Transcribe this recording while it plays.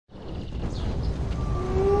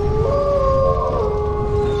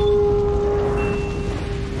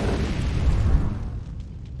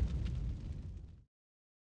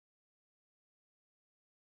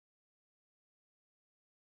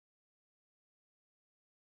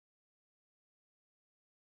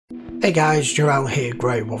Hey guys, Joel here,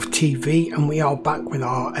 Greywolf TV, and we are back with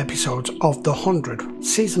our episodes of The 100,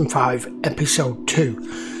 Season 5, Episode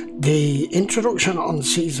 2. The introduction on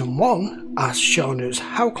Season 1 has shown us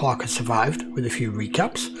how Clarke has survived, with a few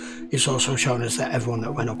recaps. It's also shown us that everyone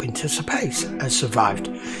that went up into space has survived.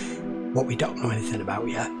 What we don't know anything about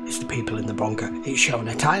yet is the people in the bunker. It's shown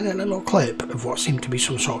a tiny little clip of what seemed to be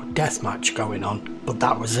some sort of death match going on, but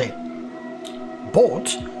that was it.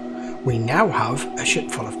 But we now have a ship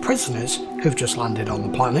full of prisoners who've just landed on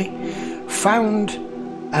the planet, found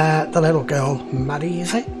the little girl, Maddie,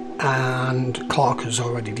 is it? And Clarke has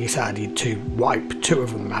already decided to wipe two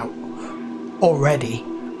of them out already.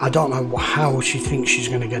 I don't know how she thinks she's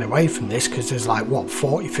going to get away from this, because there's like, what,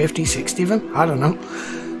 40, 50, 60 of them? I don't know.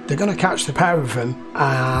 They're going to catch the pair of them,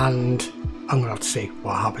 and I'm going to have to see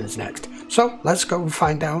what happens next. So let's go and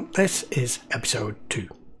find out. This is episode 2.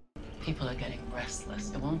 People are getting restless.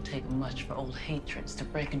 It won't take much for old hatreds to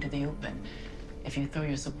break into the open. If you throw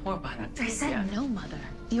your support behind Octavia... I said no, Mother.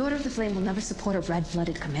 The Order of the Flame will never support a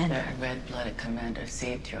red-blooded commander. Their red-blooded commander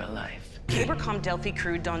saved your life. Here come Delphi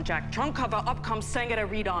crew Don Jack. Trump cover up come Sangara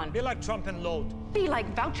read on. Be like Trump and load. Be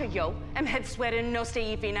like voucher yo. Em head sweating no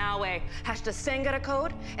stay ifi now way. Hash the Sangara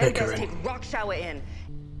code and does take rock shower in.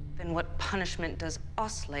 Then what punishment does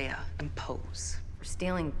Osleia impose? For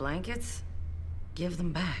stealing blankets? Give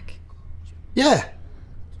them back. Yeah.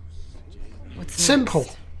 What's simple.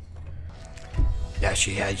 Next? Yeah,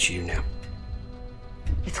 she hates you now.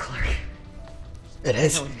 It's Clarke. It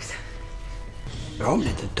is. They're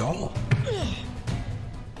opening the door.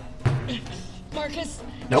 Marcus,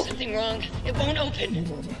 nope. There's something wrong. It won't open.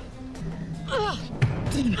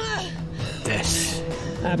 This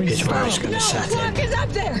is where it's going to set in. Clarke is up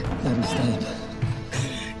there. Abby, stop.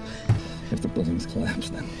 If the building's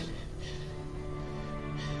collapsed, then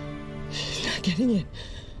She's not getting in.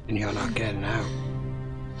 And you're not getting out.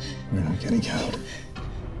 we're not getting out.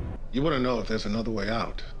 You want to know if there's another way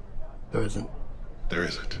out. There isn't. There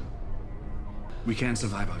isn't. We can't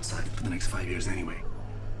survive outside for the next 5 years anyway.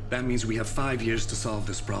 That means we have 5 years to solve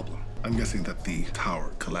this problem. I'm guessing that the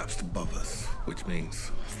tower collapsed above us, which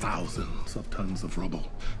means thousands of tons of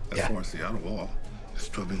rubble. As far as the outer wall, it's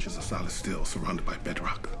 12 inches of solid steel surrounded by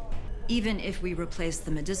bedrock. Even if we replace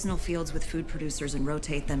the medicinal fields with food producers and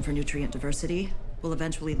rotate them for nutrient diversity, will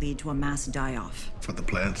eventually lead to a mass die-off. For the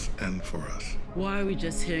plants and for us. Why are we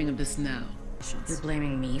just hearing of this now? You're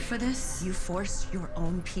blaming me for this? You forced your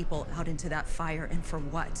own people out into that fire, and for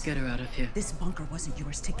what? Get her out of here. This bunker wasn't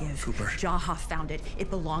yours to give. Cooper. Jaha found it. It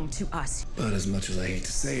belonged to us. But as much as I hate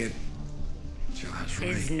to say it, John's right.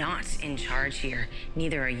 Is not in charge here.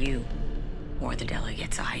 Neither are you. Or the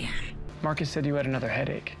delegates I am. Marcus said you had another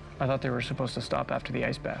headache. I thought they were supposed to stop after the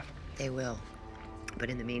ice bath. They will.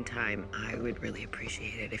 But in the meantime, I would really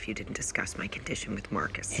appreciate it if you didn't discuss my condition with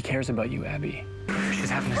Marcus. He cares about you, Abby.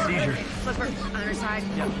 She's having a seizure. Flipper, on her side.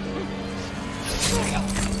 Yeah.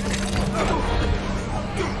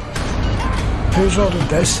 Who's ordered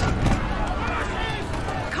this?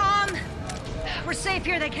 Calm! We're safe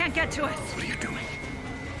here. They can't get to us. What are you doing?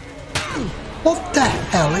 What the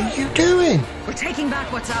hell are you doing? We're taking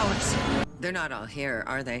back what's ours. They're not all here,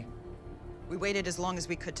 are they? We waited as long as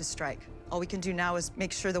we could to strike. All we can do now is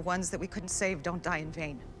make sure the ones that we couldn't save don't die in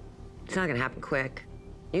vain. It's not gonna happen quick.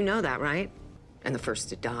 You know that, right? And the first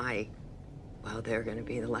to die, well, they're gonna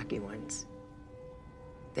be the lucky ones.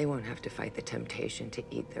 They won't have to fight the temptation to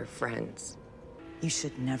eat their friends. You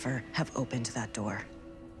should never have opened that door.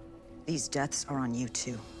 These deaths are on you,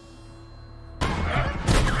 too.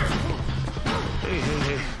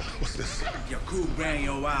 Hey. What's this? Your cool bang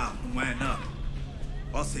your wild and wind up.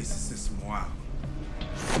 I'll say some wild.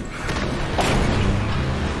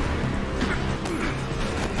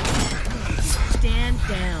 Stand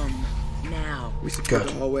down. Now. We secured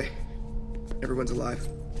the hallway. Everyone's alive.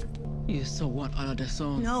 You so want another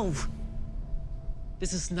song? No.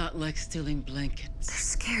 This is not like stealing blankets. They're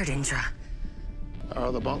scared, Indra.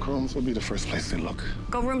 The bunk rooms will be the first place they look.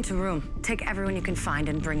 Go room to room. Take everyone you can find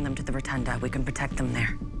and bring them to the rotunda. We can protect them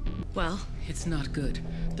there. Well, it's not good.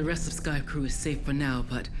 The rest of Sky Crew is safe for now,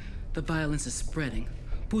 but the violence is spreading.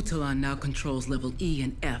 Butalon now controls level E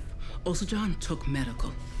and F. Osajan took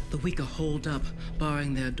medical. The weak are holed up,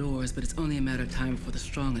 barring their doors, but it's only a matter of time for the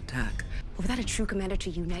strong attack. Without a true commander to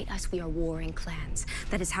unite us, we are warring clans.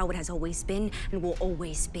 That is how it has always been and will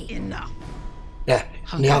always be. Enough. Yeah,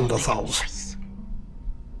 Neanderthals.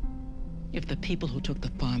 If the people who took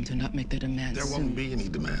the farm do not make their demands There won't be any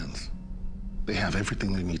demands. They have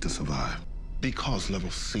everything they need to survive. Because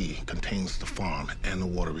level C contains the farm and the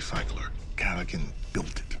water recycler, Callaghan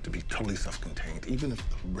built it to be totally self-contained, even if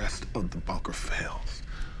the rest of the bunker fails.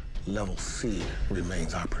 Level C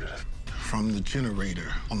remains operative. From the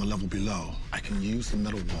generator on the level below, I can use the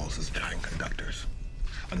metal walls as giant conductors.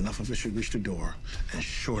 Enough of it should reach the door and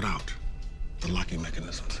short out the locking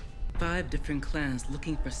mechanisms. 5 different clans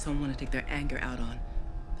looking for someone to take their anger out on.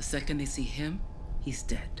 The second they see him, he's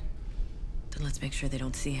dead. Then let's make sure they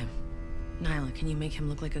don't see him. Nyla, can you make him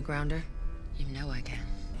look like a grounder? You know I can.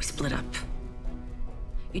 We split up.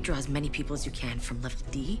 You draw as many people as you can from level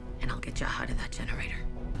D, and I'll get you out of that generator.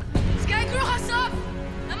 Sky Crew hasab!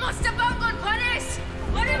 Namosta bangon pares!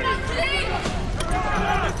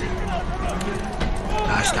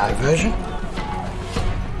 Nice diversion.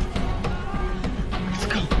 Let's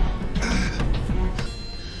go.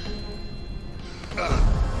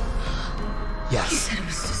 Yes. He said it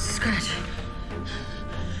was just a scratch.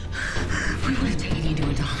 We would have taken you to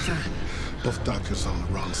a doctor. Both doctors on the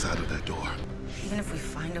wrong side of that door. Even if we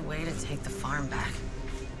find a way to take the farm back,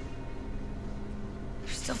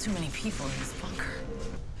 there's still too many people in this bunker.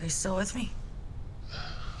 Are you still with me?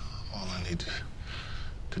 All I need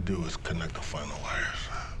to do is connect the final wires.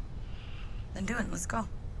 Then do it. Let's go.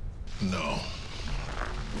 No.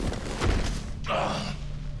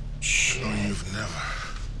 No, you've never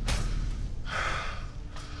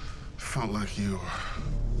felt like you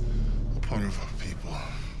were a part of our people.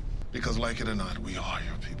 Because like it or not, we are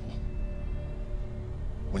your people.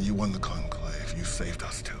 When you won the conclave, you saved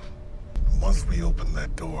us too. Once we open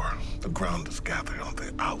that door, the grounders gathered on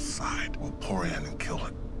the outside will pour in and kill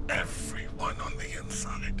everyone on the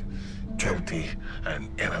inside. Guilty and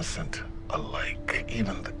innocent alike,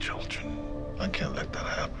 even the children. I can't let that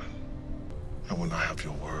happen. And when I have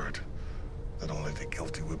your word that only the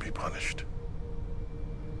guilty will be punished,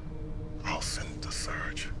 I'll send the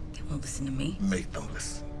surge. They won't listen to me. Make them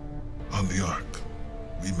listen. On the Ark,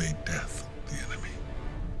 we made death the enemy.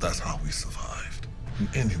 That's how we survived. And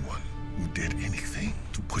anyone who did anything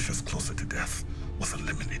to push us closer to death was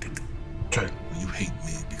eliminated. True. You hate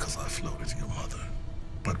me because I floated your mother.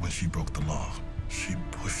 But when she broke the law, she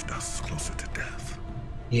pushed us closer to death.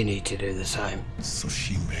 You need to do the same. So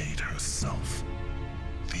she made herself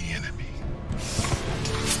the enemy.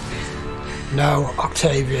 No,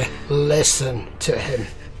 Octavia, listen to him.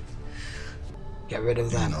 Get rid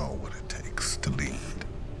of them. You know what it takes to lead.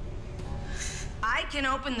 I can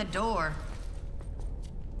open the door.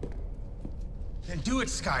 Then do it,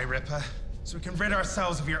 Sky Ripper, so we can rid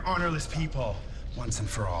ourselves of your honorless people once and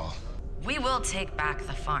for all. We will take back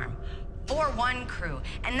the farm. For one crew,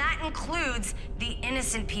 and that includes the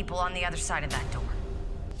innocent people on the other side of that door.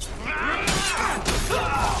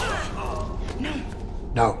 No.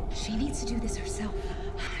 No. She needs to do this herself.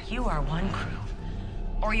 You are one crew,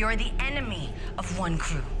 or you're the enemy of one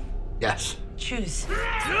crew. Yes. Choose.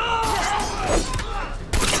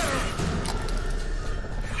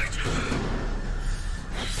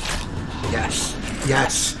 Yes.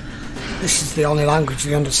 Yes. This is the only language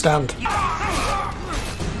they understand.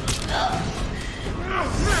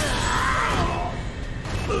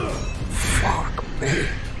 Fuck me.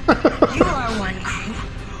 You are one crew,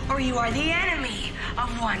 or you are the enemy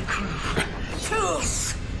of one crew.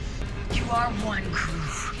 Choose. You are one crew,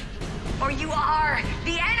 or you are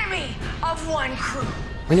the enemy of one crew.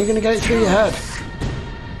 When are you gonna get it through your head?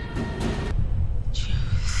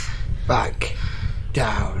 Choose. Back.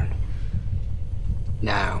 Down.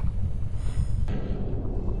 Now.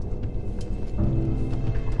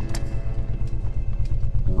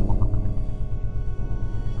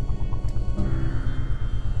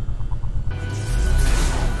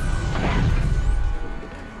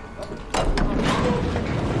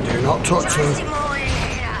 Do not touch him.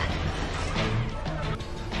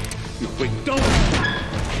 No, wait, don't!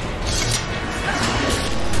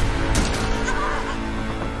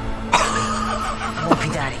 Won't be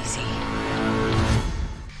that easy.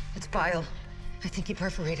 It's bile. I think he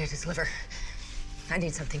perforated his liver. I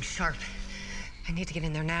need something sharp. I need to get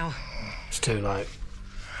in there now. It's too late.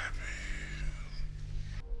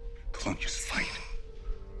 Don't just fight.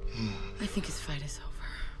 I think his fight is over.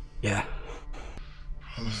 Yeah.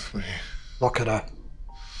 Honestly, Look at her.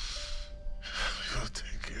 we'll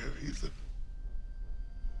take care of Ethan.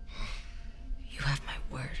 You have my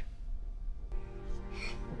word.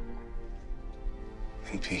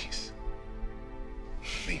 In peace.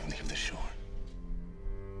 May you leave the shore.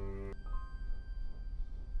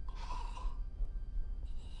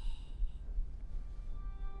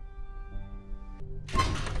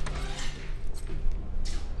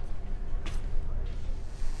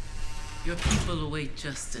 Your people await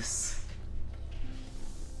justice.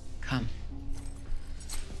 Come.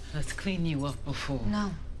 Let's clean you up before.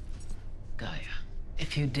 No. Gaia,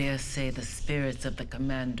 if you dare say the spirits of the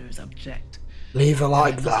commanders object, Leave her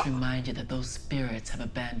like I that. must remind you that those spirits have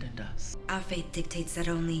abandoned us. Our fate dictates that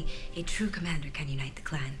only a true commander can unite the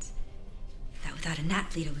clans. That without a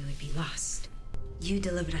Nat leader we would be lost. You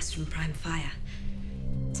delivered us from prime fire.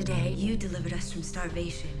 Today, you delivered us from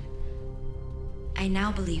starvation. I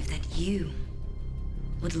now believe that you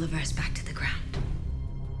will deliver us back to the ground.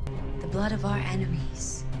 The blood of our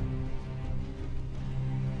enemies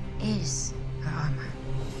is our armor.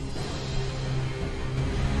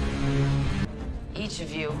 Each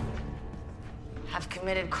of you have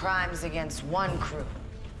committed crimes against one crew,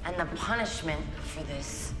 and the punishment for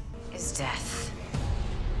this is death.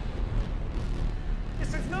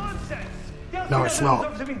 This is nonsense! No, it's not.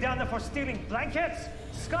 Deserve to be down there for stealing blankets.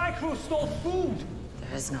 Sky Crew stole food.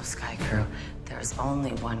 There is no Sky Crew. There is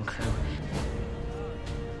only one crew.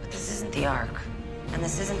 But this isn't the Ark, and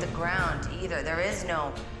this isn't the ground either. There is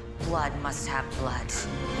no blood must have blood.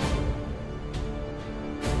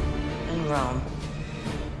 In Rome,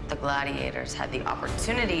 the gladiators had the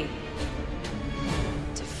opportunity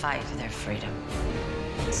to fight for their freedom.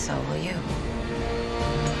 So will you.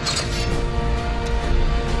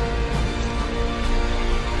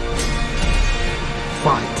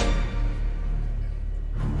 Fight.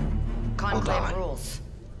 Conclave rules.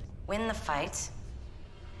 Win the fight.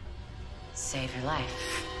 Save your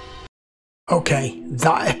life. Okay,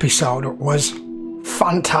 that episode was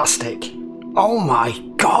fantastic. Oh my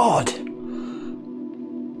god.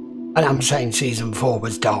 And I'm saying season 4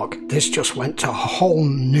 was dark. This just went to a whole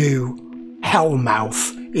new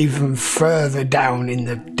hellmouth, even further down in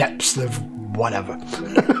the depths of whatever.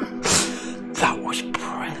 That was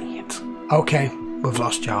brilliant. Okay, we've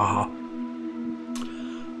lost Jaha.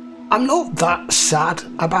 I'm not that sad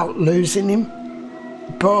about losing him,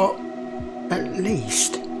 but at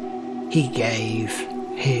least he gave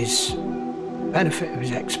his benefit of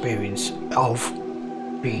his experience of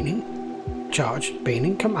being in charge, being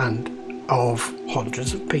in command of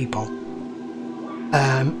hundreds of people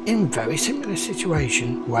in very similar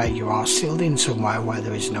situation where you are sealed in somewhere where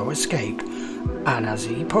there is no escape, and as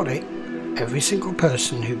he put it, every single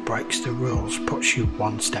person who breaks the rules puts you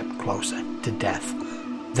one step closer to death.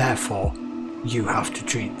 Therefore, you have to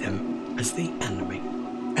treat them as the enemy.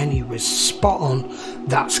 And he was spot on.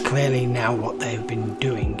 That's clearly now what they've been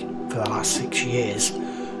doing for the last 6 years,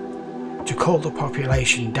 to cool the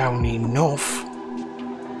population down enough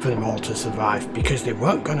for them all to survive, because they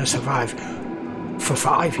weren't going to survive for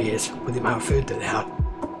 5 years with the amount of food that they had.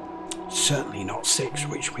 Certainly not 6,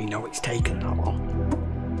 which we know it's taken that long.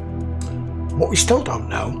 What we still don't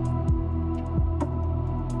know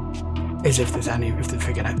is if they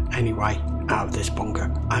figured out any way out of this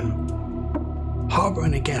bunker. I'm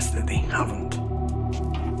harbouring a guess that they haven't,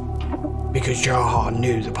 because Jaha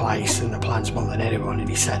knew the place and the plans more than anyone, and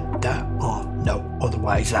he said there are no other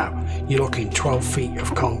ways out. You're looking 12 feet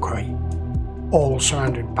of concrete, all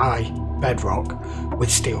surrounded by bedrock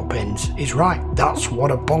with steel pins. He's right, that's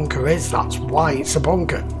what a bunker is, that's why it's a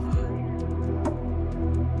bunker.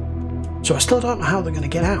 So I still don't know how they're going to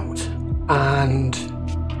get out, and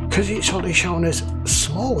because it's only shown us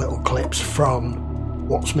small little clips from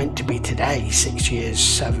what's meant to be today, 6 years,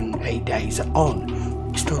 7, 8 days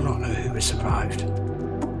on, we still don't know who has survived.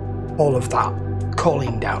 All of that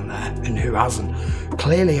calling down there and who hasn't.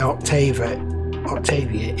 Clearly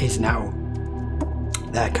Octavia is now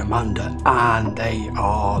their commander, and they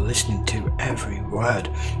are listening to every word.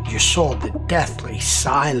 You saw the deathly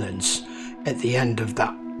silence at the end of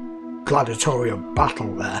that gladiatorial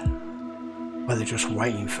battle there, where they're just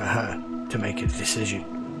waiting for her to make a decision.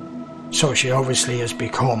 So she obviously has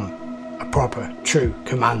become a proper, true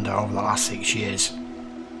commander over the last 6 years.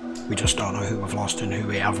 We just don't know who we've lost and who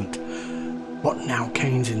we haven't. But now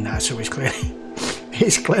Kane's in there, so he's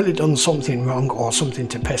clearly done something wrong or something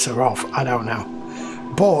to piss her off. I don't know.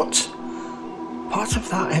 But part of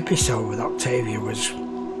that episode with Octavia was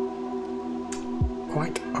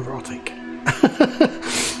quite erotic.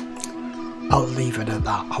 I'll leave it at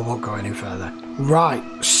that. I won't go any further. Right,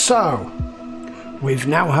 so we've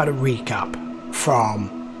now had a recap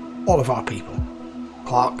from all of our people.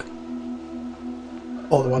 Clarke,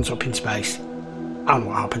 all the ones up in space, and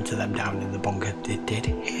what happened to them down in the bunker. They did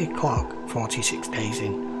hear Clarke 46 days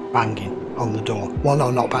in, banging on the door. Well,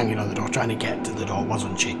 no, not banging on the door, trying to get to the door,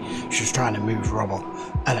 wasn't she? She was trying to move rubble,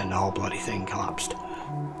 and then the whole bloody thing collapsed.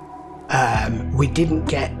 We didn't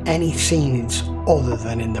get any scenes other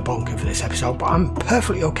than in the bunker for this episode, but I'm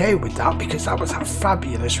perfectly okay with that, because that was a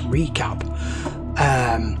fabulous recap.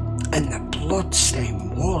 And the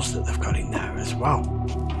bloodstained walls that they've got in there as well.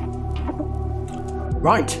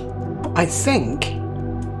 Right, I think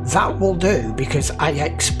that will do, because I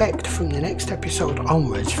expect from the next episode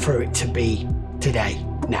onwards for it to be today,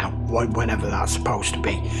 now, whenever that's supposed to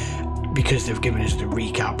be, because they've given us the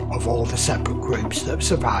recap of all the separate groups that have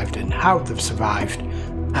survived and how they've survived,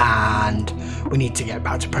 and we need to get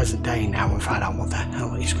back to present day now and find out what the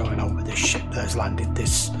hell is going on with this ship that has landed,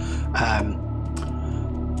 this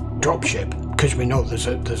dropship, because we know there's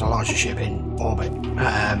a larger ship in orbit,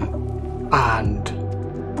 and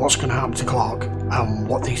what's going to happen to Clarke and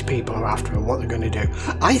what these people are after and what they're going to do.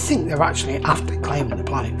 I think they're actually after claiming the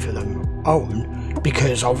planet for their own,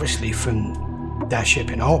 because obviously from their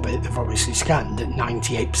ship in orbit they've obviously scanned that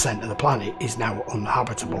 98% of the planet is now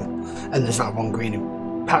uninhabitable, and there's that one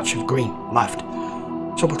green patch of green left,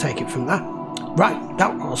 so we'll take it from there. Right,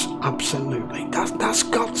 that was absolutely, that's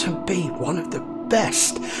got to be one of the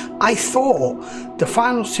best. I thought the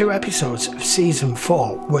final 2 episodes of season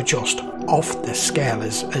 4 were just off the scale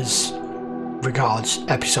as regards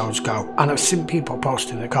episodes go, and I've seen people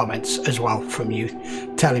post in the comments as well from you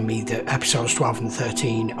telling me that episodes 12 and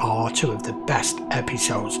 13 are 2 of the best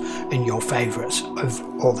episodes and your favourites of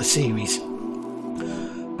all the series.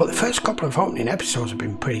 But the first couple of opening episodes have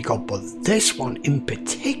been pretty good, but this one in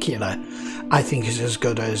particular I think is as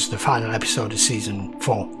good as the final episode of season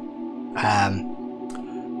 4,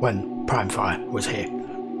 when Prime Fire was here.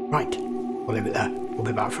 Right, we'll leave it there. We'll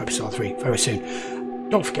be back for episode 3 very soon.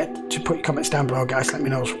 Don't forget to put your comments down below, guys. Let me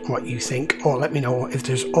know what you think, or let me know if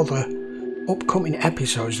there's other upcoming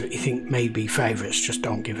episodes that you think may be favourites. Just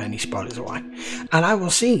don't give any spoilers away. And I will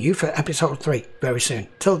see you for episode 3 very soon.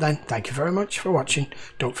 Till then, thank you very much for watching.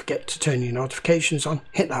 Don't forget to turn your notifications on,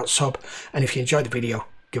 hit that sub, and if you enjoyed the video,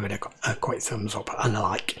 give it a quick thumbs up and a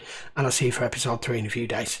like. And I'll see you for episode 3 in a few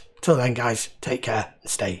days. Till then, guys, take care and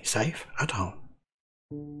stay safe at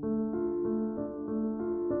home.